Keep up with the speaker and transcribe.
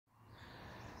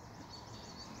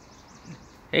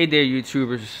Hey there,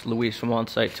 YouTubers. Luis from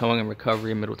On-Site Towing and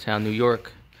Recovery in Middletown, New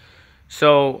York.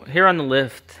 So here on the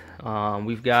lift,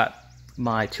 we've got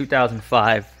my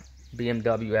 2005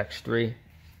 BMW X3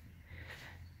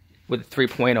 with a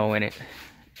 3.0 in it.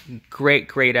 Great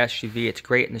SUV. It's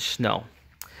great in the snow.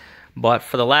 But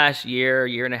for the last year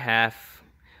and a half,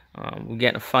 we're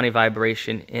getting a funny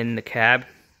vibration in the cab.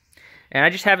 And I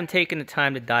just haven't taken the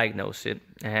time to diagnose it.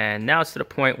 And now it's to the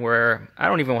point where I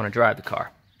don't even want to drive the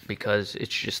car, because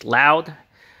it's just loud.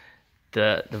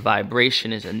 The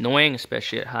vibration is annoying,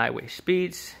 especially at highway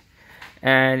speeds.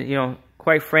 And, you know,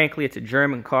 quite frankly, it's a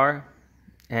German car,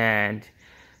 and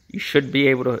you should be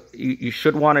able to, you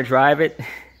should want to drive it.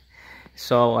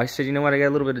 So I said, you know what, I got a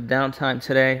little bit of downtime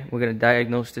today. We're going to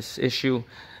diagnose this issue,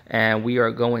 and we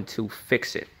are going to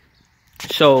fix it.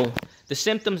 So the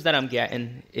symptoms that I'm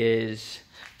getting is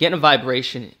getting a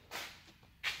vibration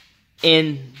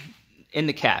in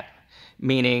the cab.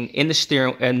 Meaning in the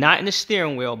steering, not in the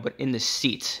steering wheel, but in the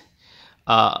seats.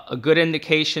 A good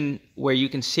indication where you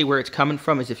can see where it's coming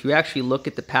from is if you actually look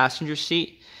at the passenger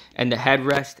seat and the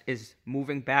headrest is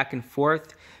moving back and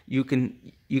forth, you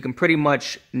can pretty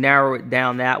much narrow it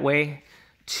down that way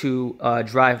to a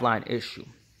driveline issue.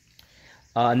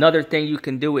 Another thing you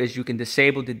can do is you can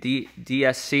disable the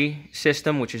DSC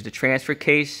system, which is the transfer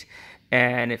case.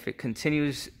 And if it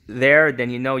continues there, then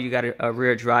you know you got a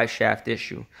rear drive shaft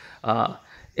issue.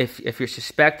 If you're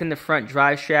suspecting the front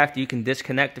drive shaft, you can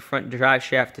disconnect the front drive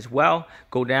shaft as well.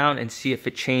 Go down and see if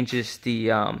it changes the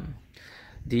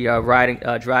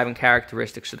driving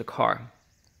characteristics of the car.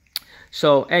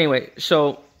 So anyway,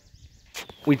 so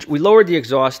we lowered the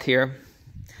exhaust here.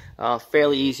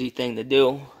 Fairly easy thing to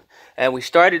do. And we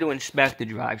started to inspect the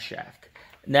drive shaft.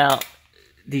 Now,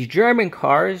 these German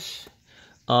cars,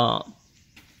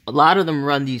 a lot of them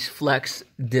run these flex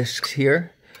discs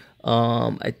here.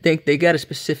 I think they got a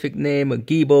specific name, a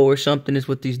Gibo or something is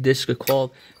what these discs are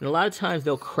called. And a lot of times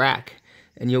they'll crack,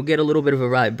 and you'll get a little bit of a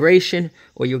vibration,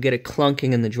 or you'll get a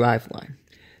clunking in the driveline.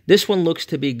 This one looks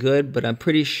to be good, but I'm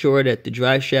pretty sure that the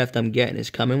drive shaft I'm getting is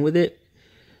coming with it.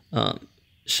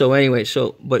 So anyway,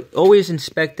 but always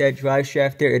inspect that drive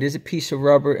shaft there. It is a piece of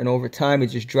rubber, and over time it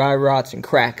just dry rots and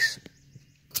cracks.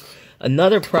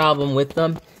 Another problem with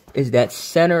them is that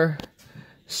center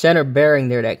bearing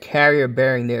there, that carrier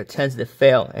bearing there, tends to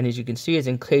fail. And as you can see, it's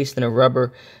encased in a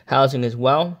rubber housing as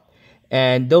well.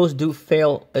 And those do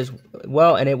fail as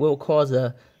well, and it will cause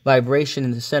a vibration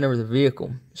in the center of the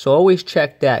vehicle. So always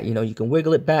check that. You know, you can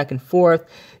wiggle it back and forth.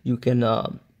 You can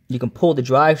pull the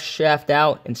drive shaft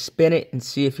out and spin it and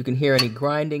see if you can hear any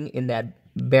grinding in that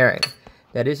bearing.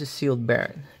 That is a sealed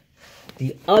bearing.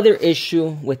 The other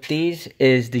issue with these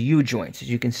is the U-joints. As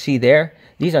you can see there,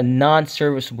 these are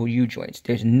non-serviceable U-joints.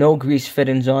 There's no grease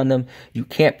fittings on them. You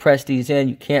can't press these in.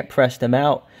 You can't press them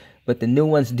out. But the new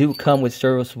ones do come with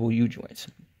serviceable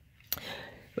U-joints.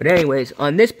 But anyways,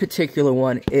 on this particular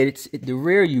one, the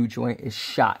rear U-joint is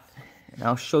shot. And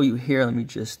I'll show you here. Let me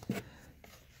just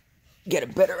get a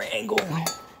better angle.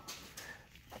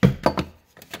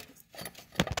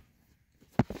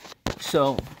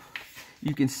 So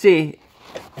you can see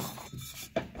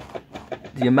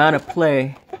the amount of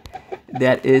play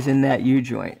that is in that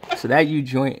U-joint. So that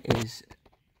U-joint is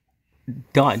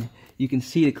done. You can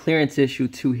see the clearance issue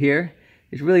too here.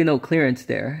 There's really no clearance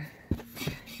there.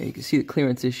 And you can see the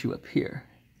clearance issue up here.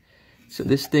 So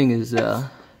this thing is a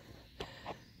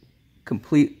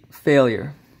complete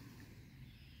failure.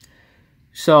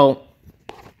 So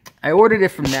I ordered it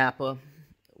from Napa,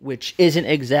 which isn't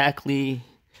exactly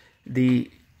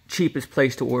the cheapest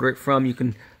place to order it from. You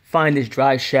can find this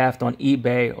drive shaft on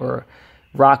eBay or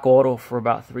Rock Auto for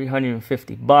about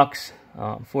 350 bucks.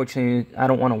 Unfortunately, I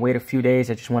don't want to wait a few days.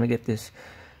 I just want to get this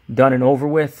done and over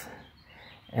with.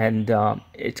 And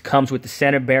it comes with the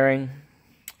center bearing,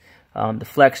 the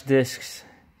flex discs,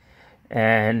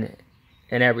 and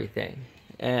everything.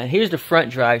 And here's the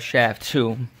front drive shaft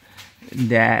too.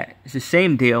 That is the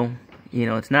same deal. You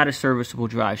know, it's not a serviceable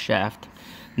drive shaft.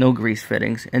 No grease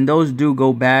fittings. And those do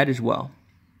go bad as well.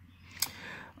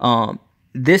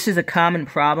 This is a common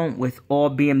problem with all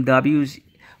BMWs,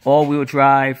 all-wheel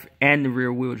drive and the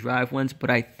rear-wheel drive ones. But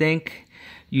I think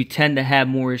you tend to have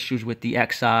more issues with the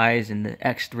XIs and the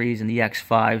X3s and the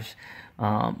X5s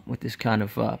with this kind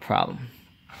of problem.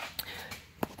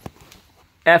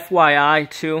 FYI,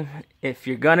 too, if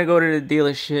you're going to go to the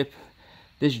dealership,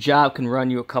 this job can run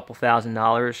you a couple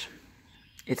 $1,000s.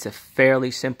 It's a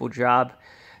fairly simple job.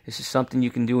 This is something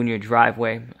you can do in your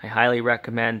driveway. I highly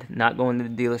recommend not going to the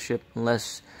dealership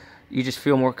unless you just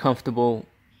feel more comfortable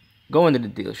going to the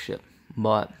dealership.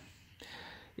 But,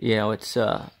 you know, it's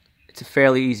a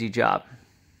fairly easy job.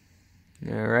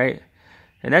 All right.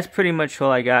 And that's pretty much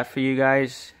all I got for you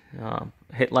guys.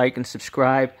 Hit like and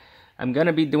subscribe. I'm going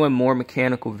to be doing more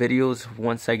mechanical videos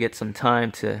once I get some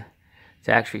time to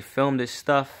actually film this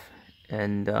stuff.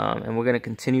 And we're going to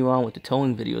continue on with the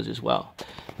towing videos as well.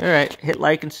 Alright, hit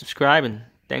like and subscribe, and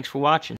thanks for watching.